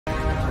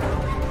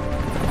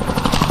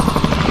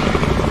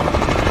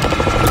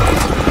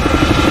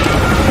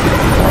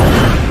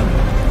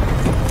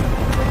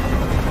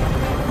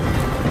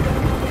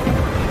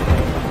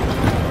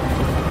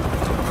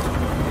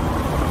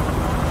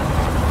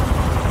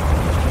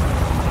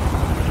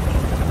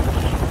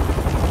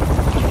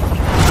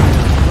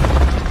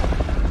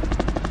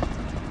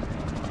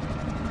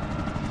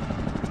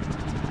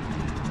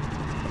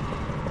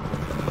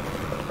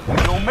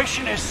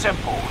is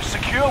simple.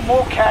 Secure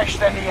more cash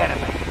than the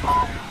enemy.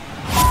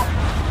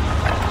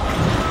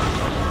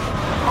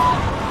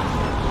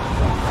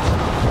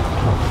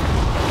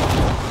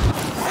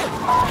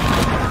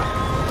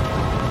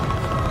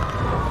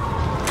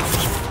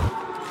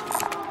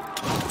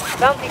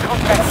 Bounty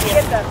contract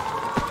here.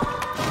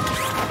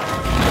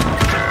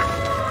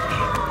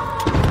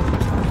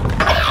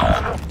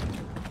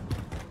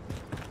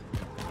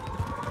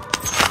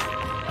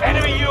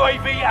 Enemy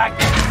UAV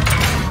active.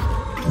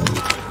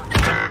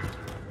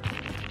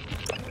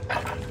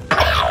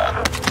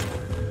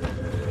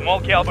 Small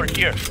caliber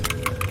here.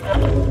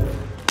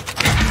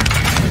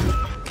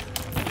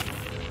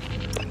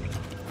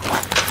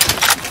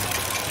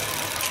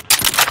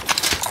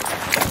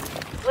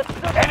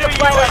 Enemy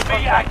UAV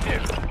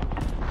active.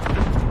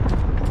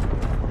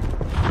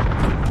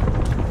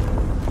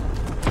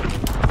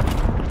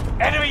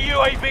 Enemy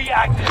UAV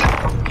active.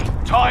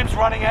 Time's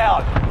running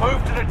out.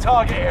 Move to the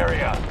target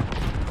area.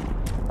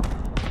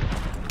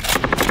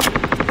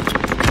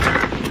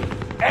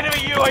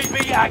 Enemy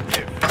UAV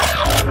active.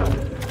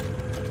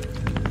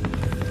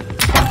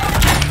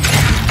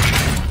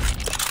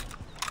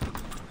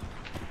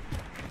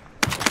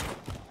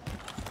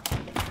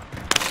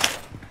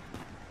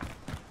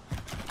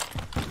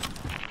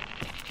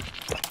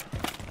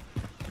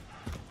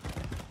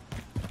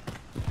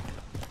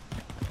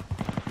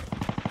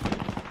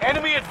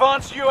 Enemy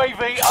advanced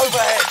UAV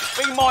overhead.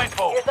 Be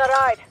mindful. Here's a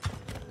ride.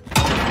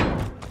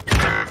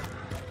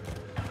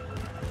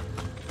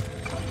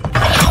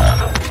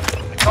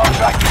 The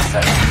contract is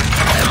set.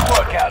 Good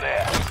work out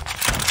there.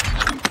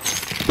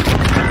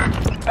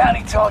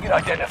 Bounty target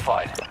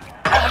identified.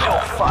 Have a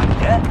little fun,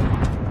 yeah?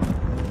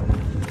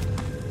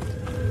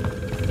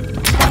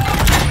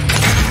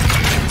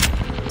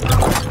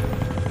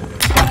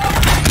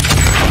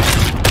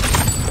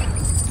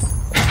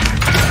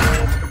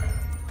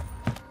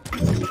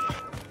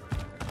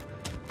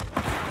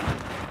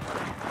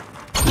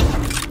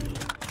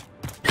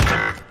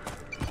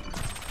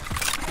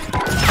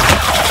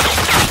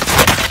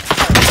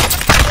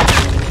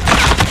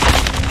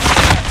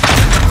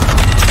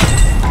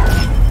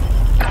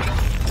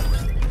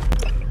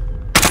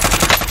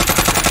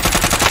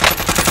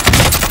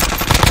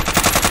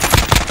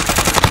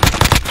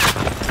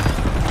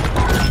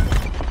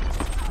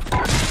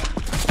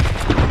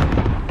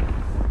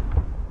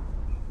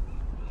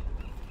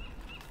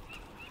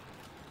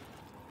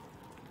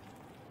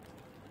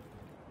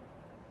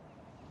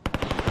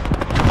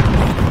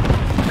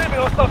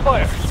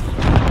 Fire!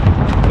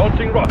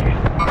 Launching rocket.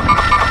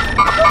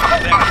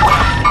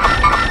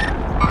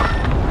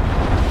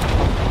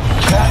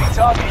 Bounty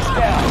target is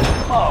down.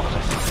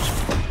 Marvelous.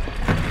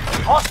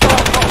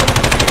 Hostile dropping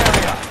into the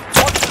area.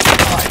 Watch the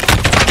sky.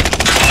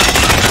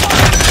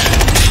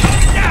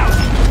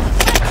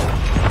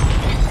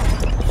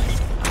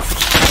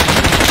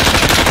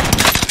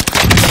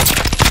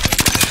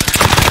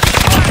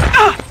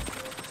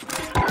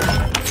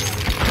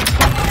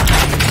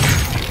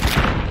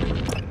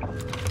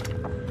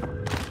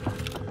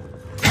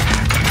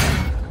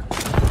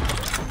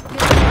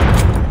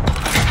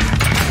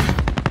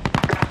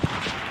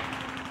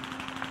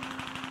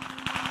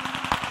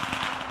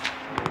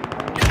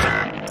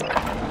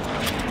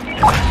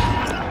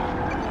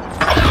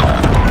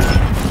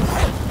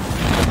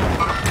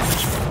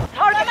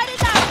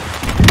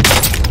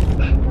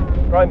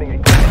 Priming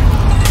it.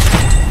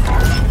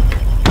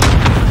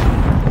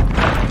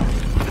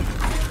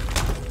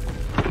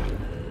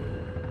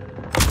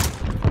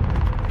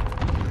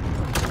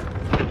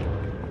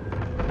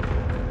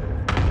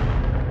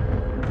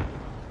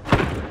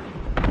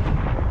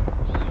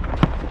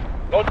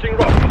 Launching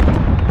rocket.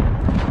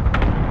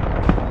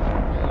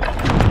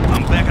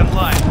 I'm back in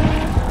line.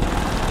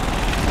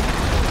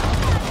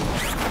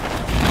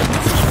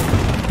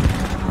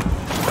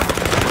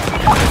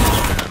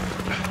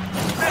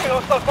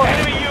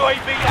 Enemy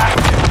UAV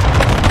active.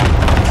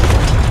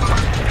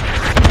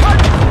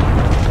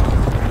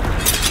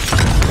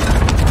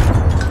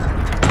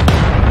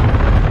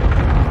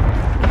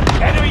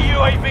 Enemy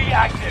UAV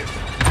active.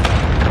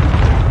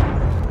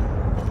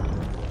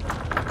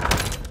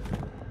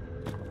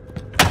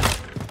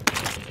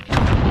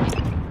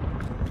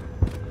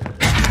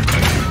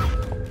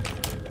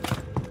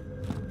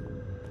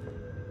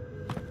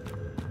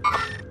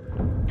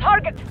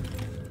 Target.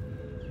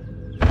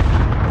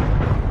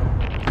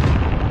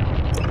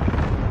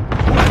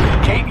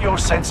 Keep your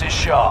senses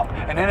sharp.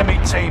 An enemy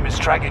team is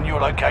tracking your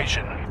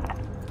location.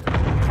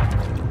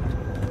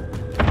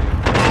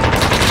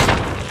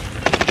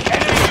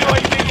 Enemy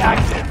UAV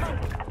active.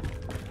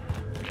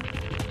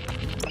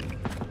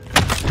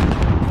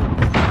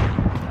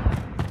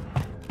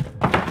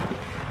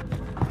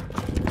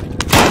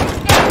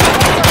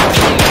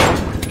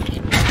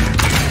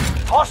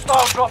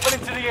 Hostile dropping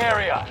into the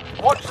area.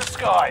 Watch the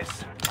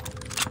skies.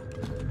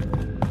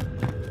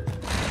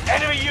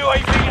 Enemy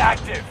UAV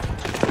active.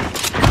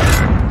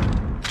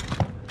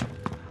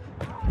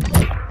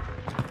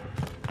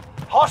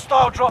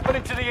 Hostile dropping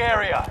into the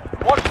area.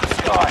 Watch the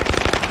skies.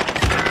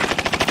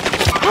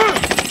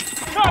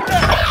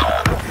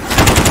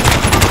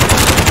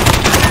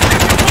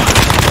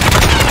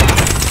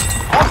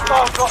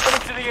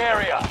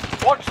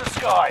 Watch the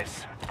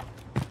skies.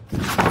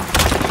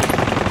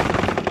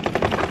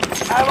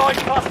 Allied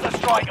cluster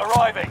strike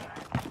arriving.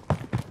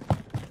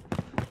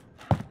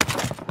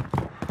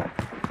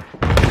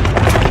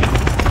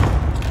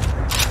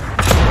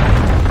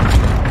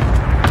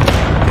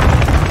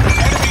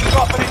 Enemy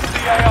dropping into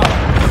the AO.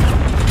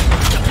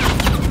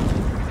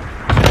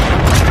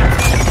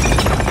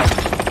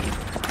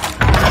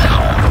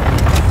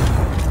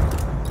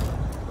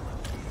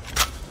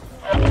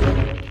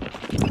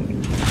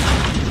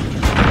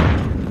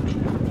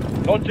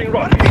 Launching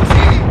rocket.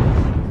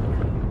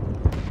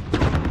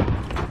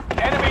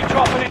 Enemy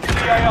dropping into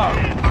the AO.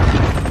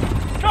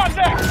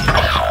 Contact!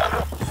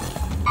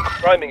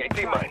 Priming a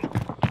T-mine.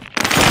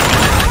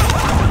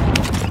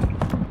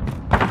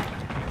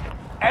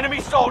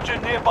 Enemy soldier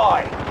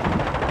nearby.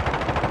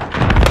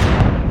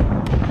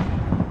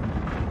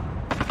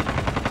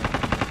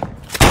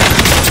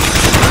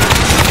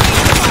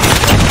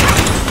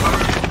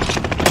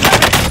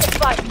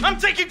 I'm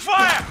taking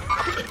fire!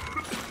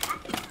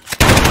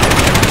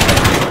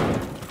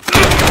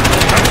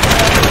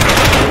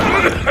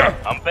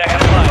 I'm back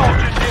Enemy in line.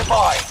 soldier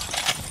nearby.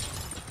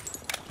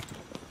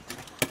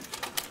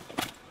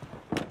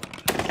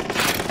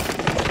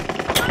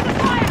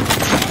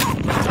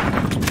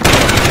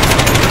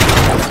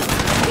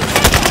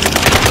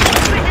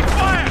 Taking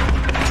fire!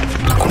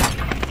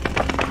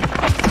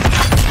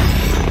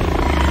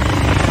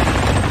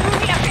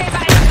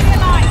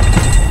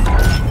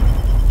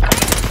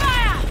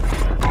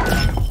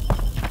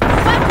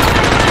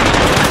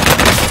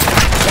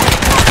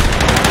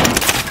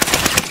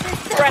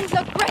 Things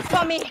look great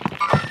for me.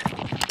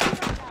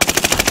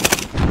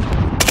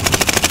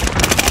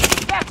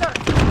 Better.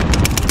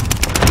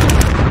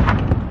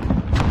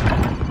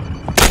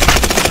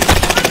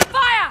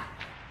 Fire!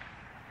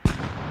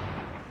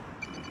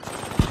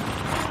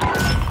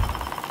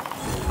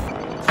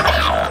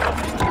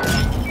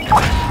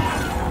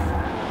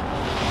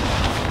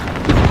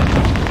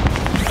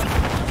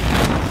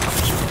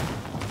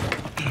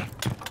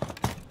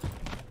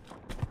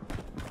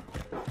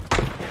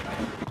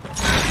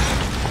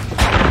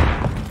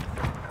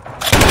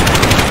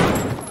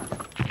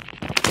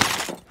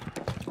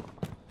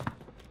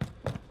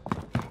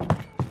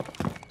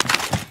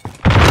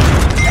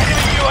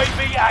 Enemy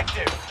UAV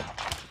active.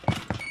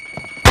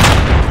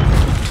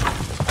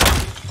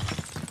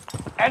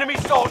 Enemy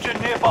soldier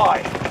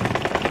nearby.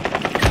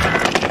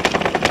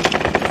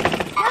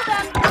 Well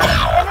done.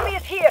 Enemy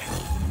is here.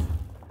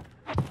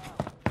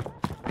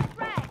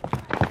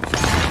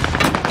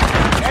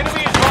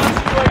 Enemy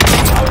advanced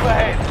UAV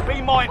overhead.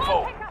 Be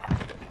mindful.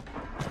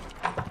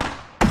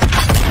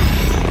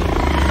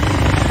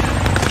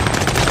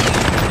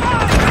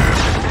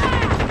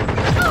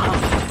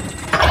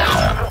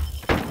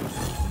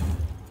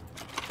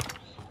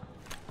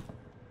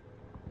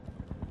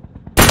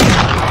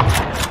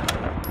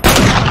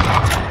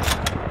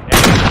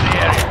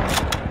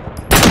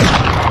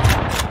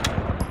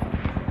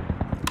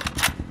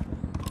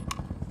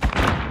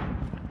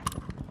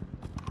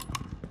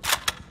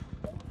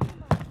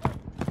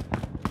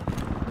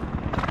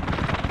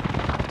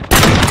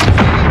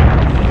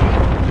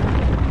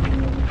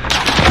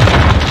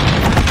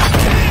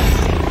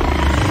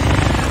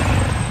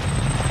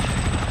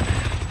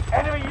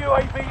 Enemy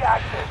UAV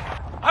active.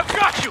 I've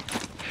got you!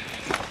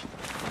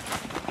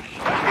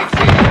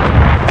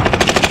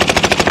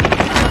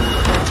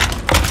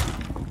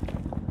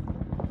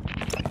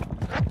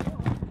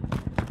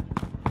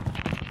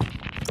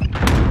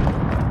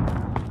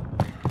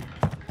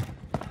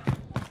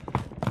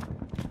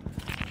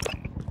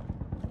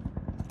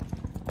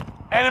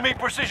 Enemy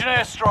precision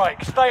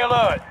airstrike. Stay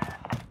alert.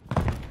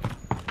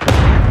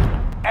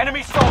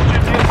 Enemy soldier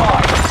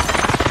nearby.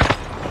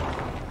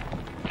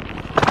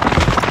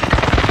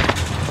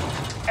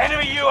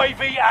 Enemy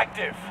UAV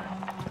active.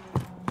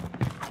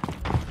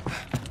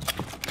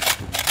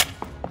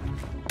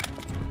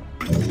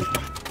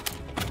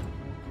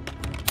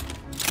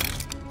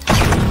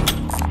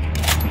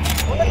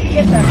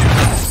 Yes,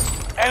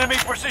 sir. Enemy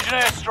precision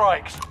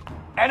airstrikes.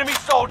 Enemy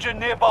soldier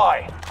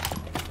nearby.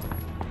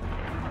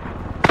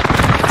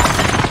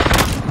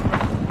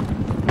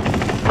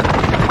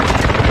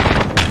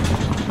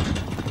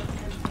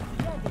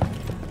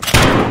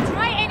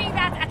 Try aiming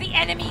that at the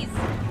enemies.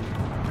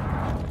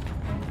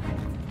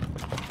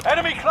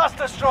 Enemy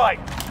cluster strike.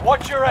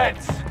 Watch your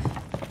heads.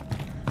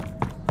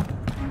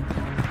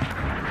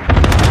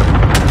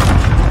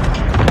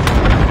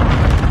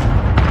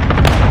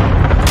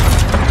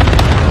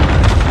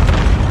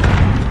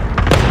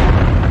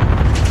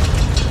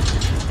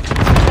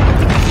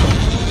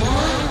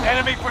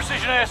 Enemy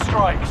precision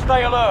airstrike.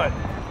 Stay alert.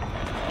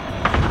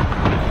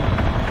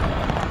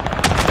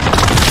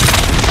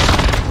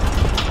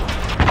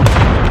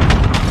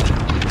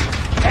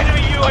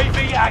 Enemy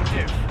UAV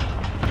active.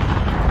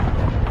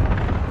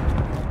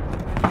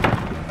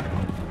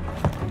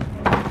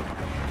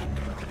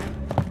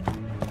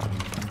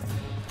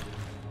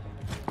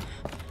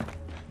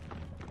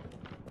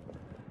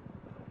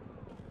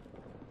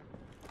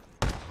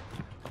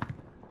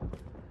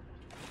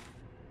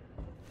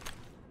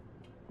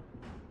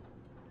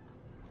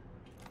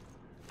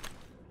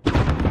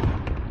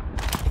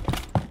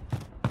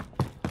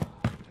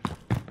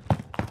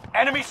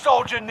 Enemy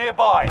soldier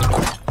nearby.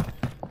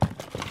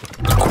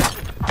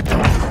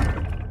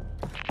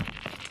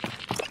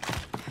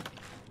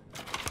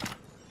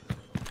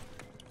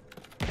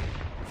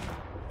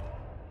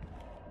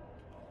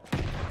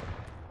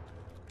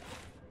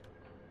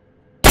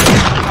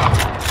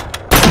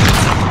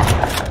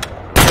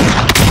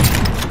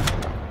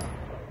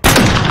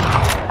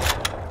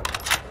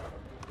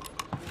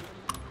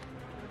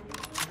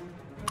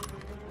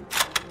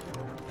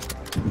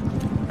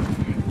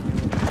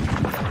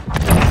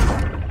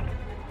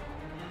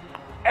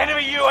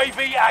 Enemy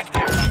UAV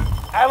active.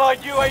 Allied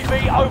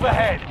UAV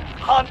overhead.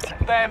 Hunt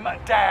them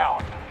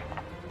down.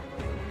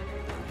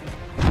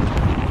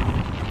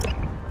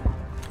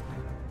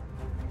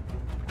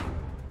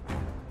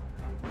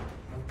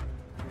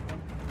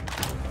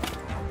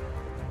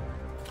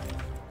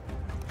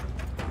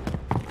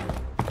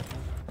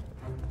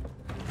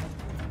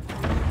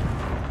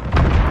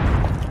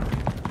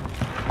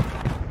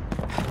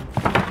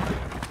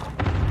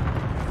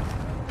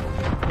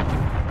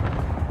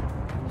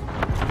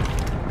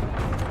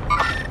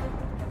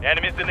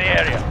 Enemies in the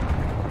area.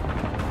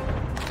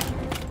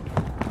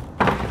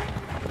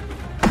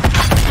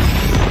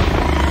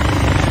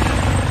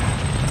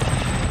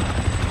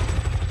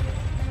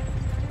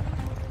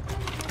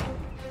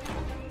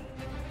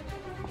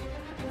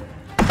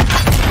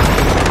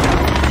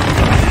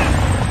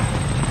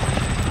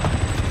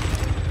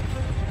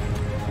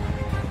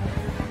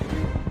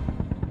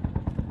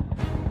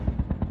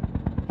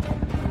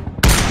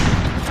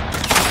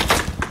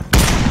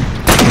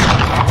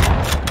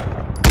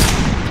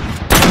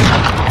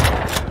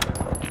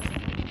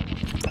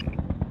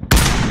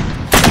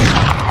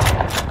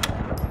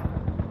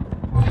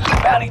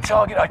 Bounty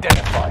target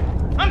identified.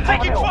 I'm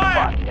taking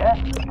fire! Fun, yeah?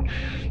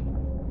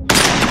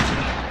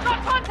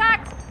 Got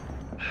contact!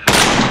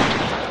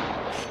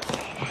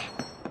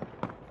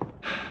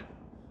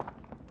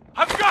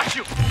 I've got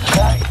you!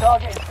 Bounty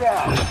target is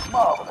down.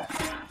 Marvelous.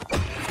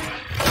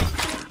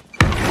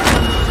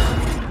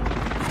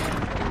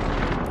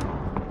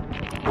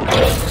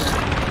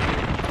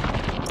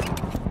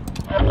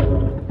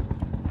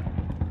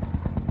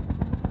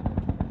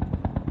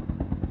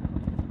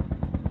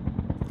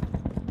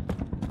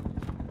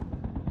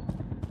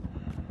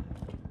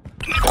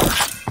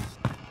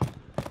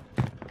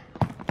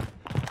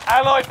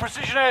 Allied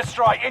precision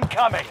airstrike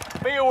incoming.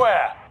 Be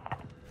aware.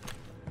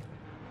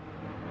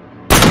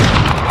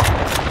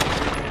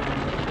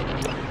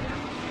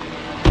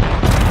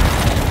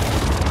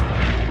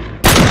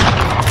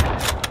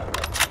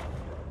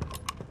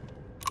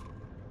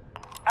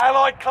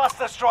 Allied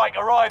cluster strike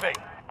arriving.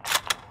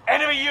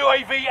 Enemy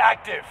UAV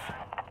active.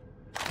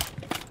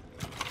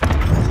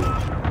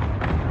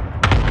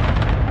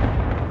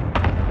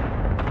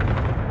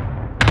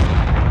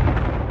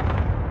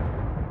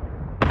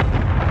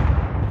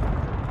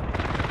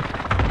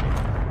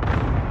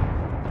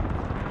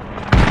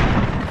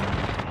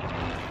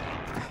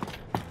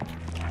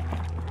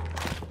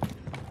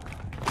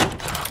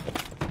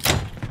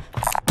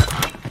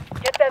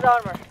 Get that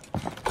armor.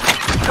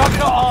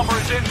 Juggernaut armor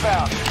is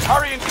inbound.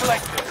 Hurry and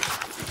collect it.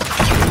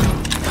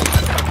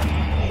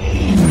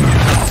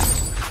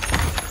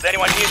 Does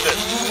anyone need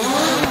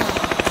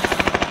this?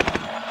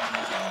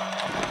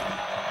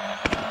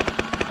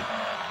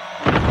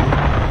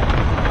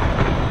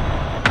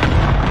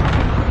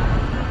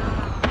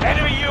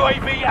 Enemy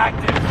UAV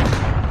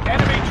active.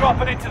 Enemy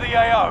dropping into the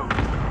AO.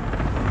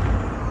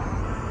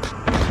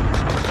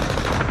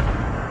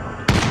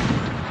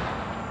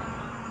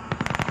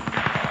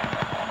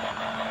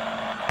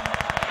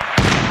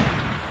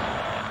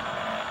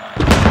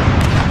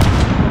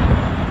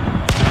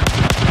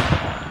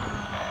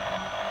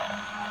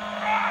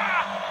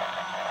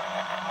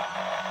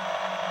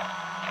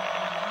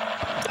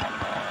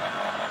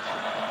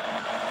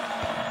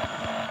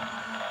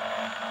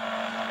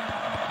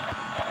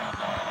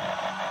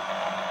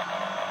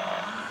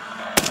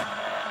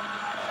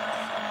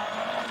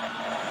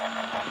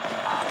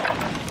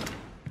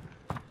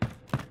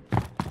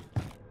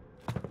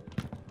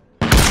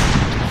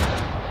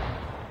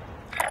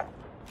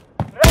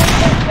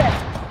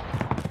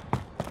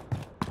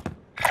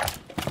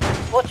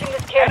 Watching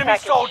this care Enemy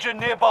package. soldier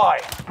nearby.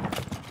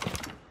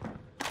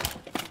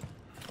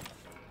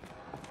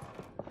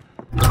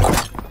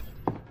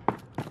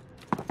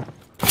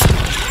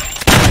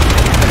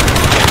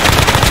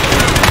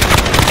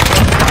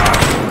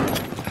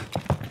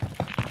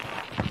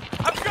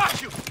 I've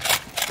got you!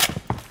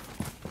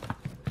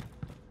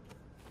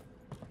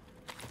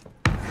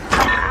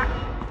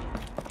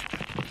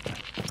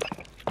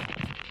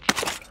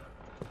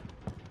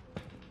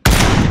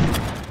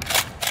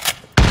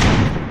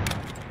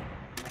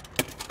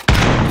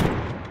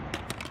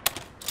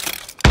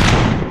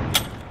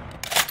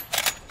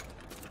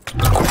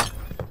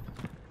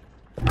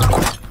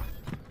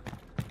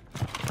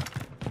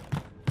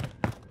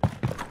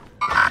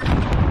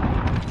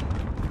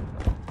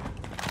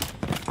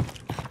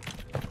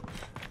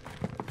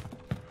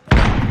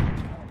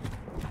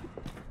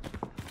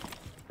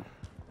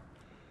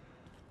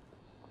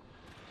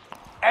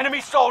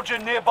 Enemy soldier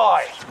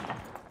nearby.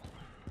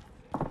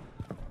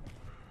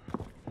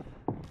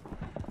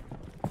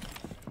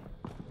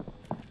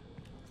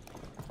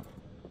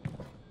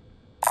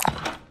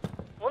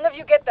 of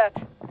you get that.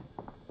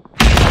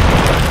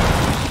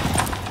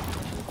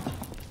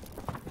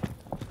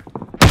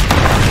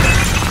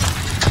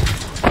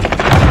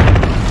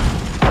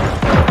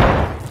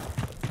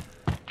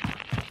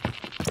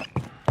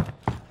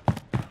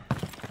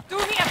 Do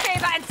me a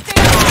favor and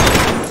stay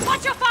alive.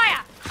 Watch your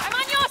fire! I'm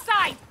on your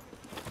side!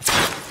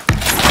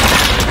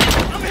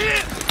 I'm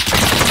here!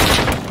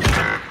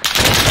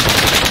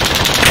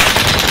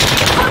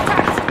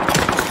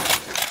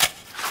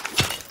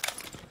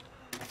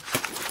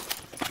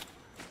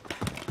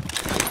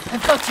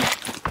 I've got you.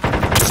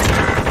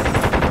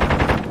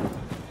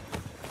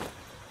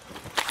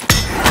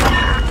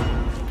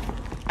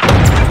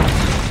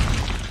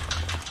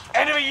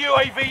 Enemy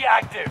UAV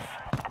active.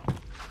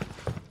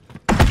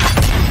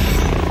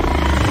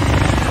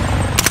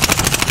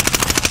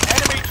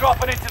 Enemy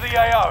dropping into the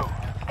AO.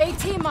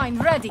 AT mine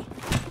ready.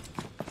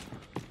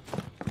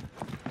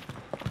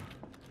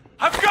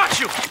 I've got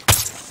you!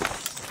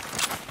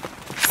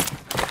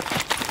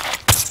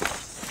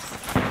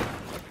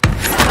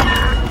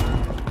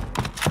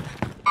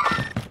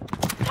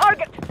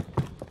 Target!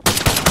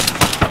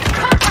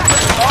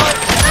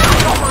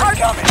 Chopper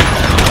incoming.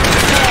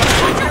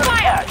 Watch your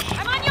fire!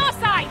 I'm on your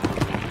side!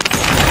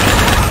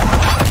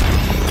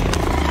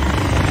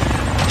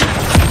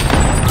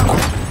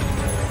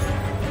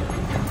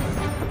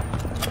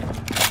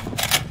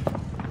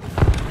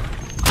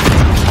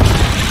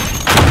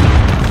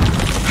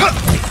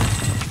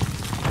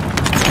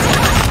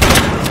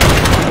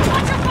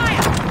 Watch your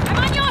fire! I'm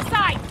on your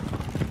side!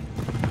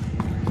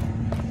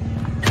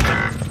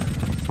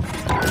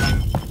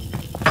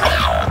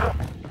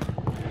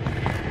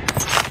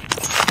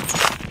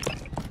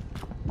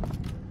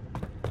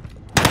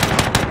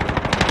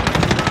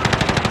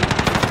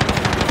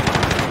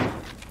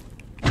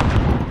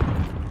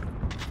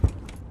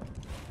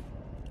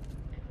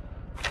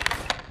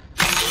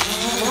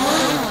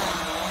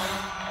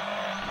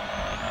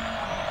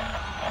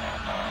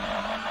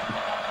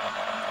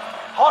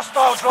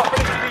 Hostile dropping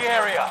into the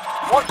area.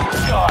 Watch the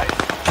skies.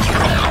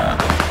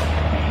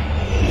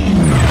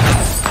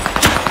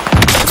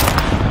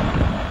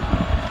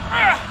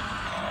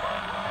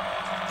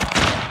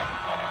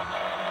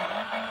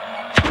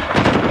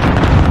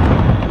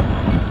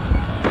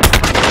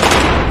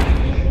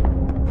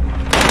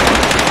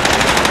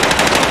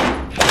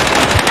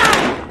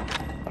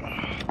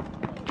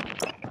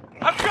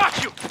 I've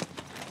got you!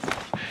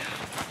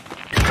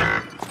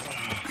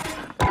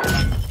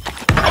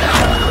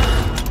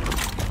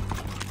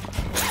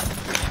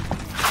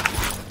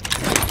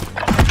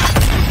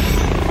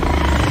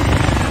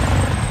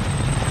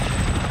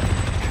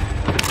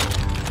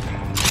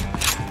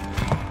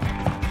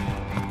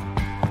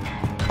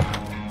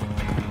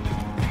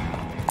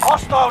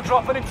 Hostile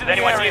dropping into the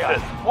Anyone area. need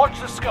this? Watch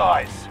the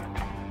skies.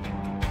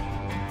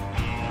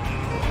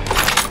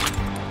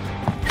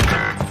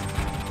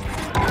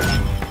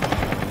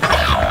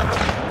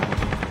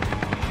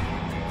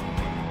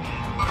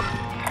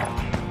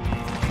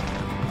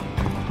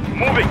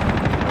 Moving!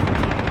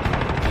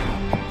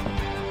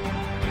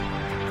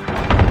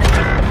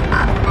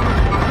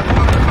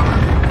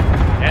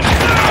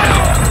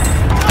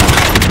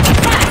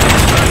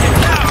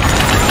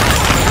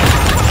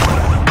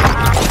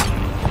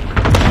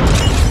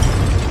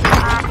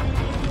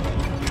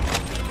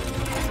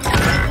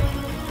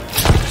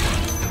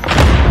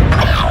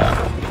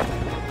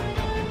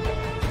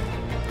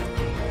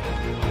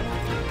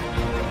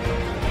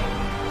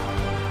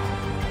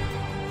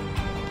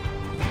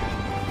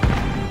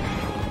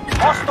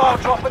 Hostile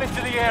dropping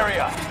into the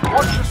area.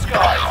 Watch the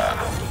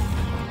skies.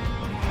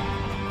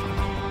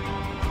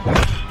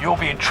 You're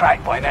being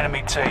tracked by an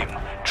enemy team.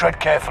 Tread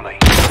carefully.